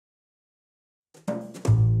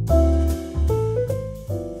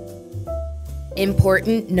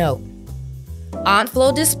Important note: Aunt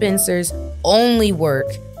Flow dispensers only work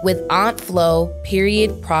with Aunt Flow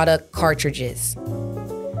period product cartridges.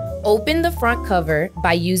 Open the front cover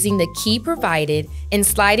by using the key provided and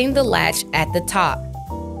sliding the latch at the top.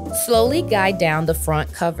 Slowly guide down the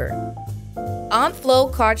front cover. Aunt Flow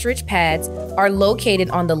cartridge pads are located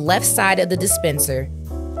on the left side of the dispenser,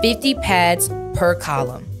 50 pads per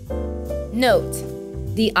column. Note: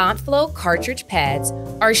 the Aunt Flow cartridge pads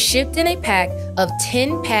are shipped in a pack of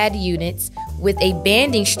 10 pad units with a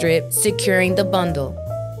banding strip securing the bundle.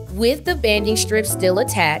 With the banding strip still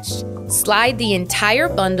attached, slide the entire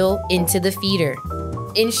bundle into the feeder.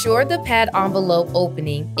 Ensure the pad envelope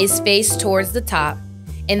opening is faced towards the top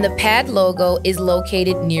and the pad logo is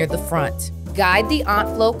located near the front. Guide the Aunt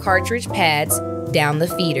Flow cartridge pads down the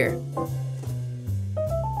feeder.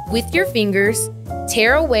 With your fingers,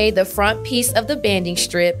 tear away the front piece of the banding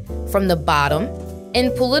strip from the bottom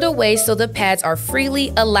and pull it away so the pads are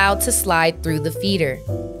freely allowed to slide through the feeder.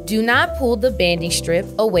 Do not pull the banding strip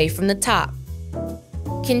away from the top.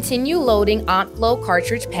 Continue loading Aunt Flow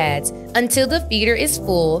cartridge pads until the feeder is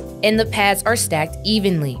full and the pads are stacked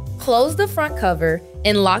evenly. Close the front cover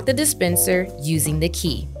and lock the dispenser using the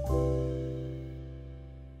key.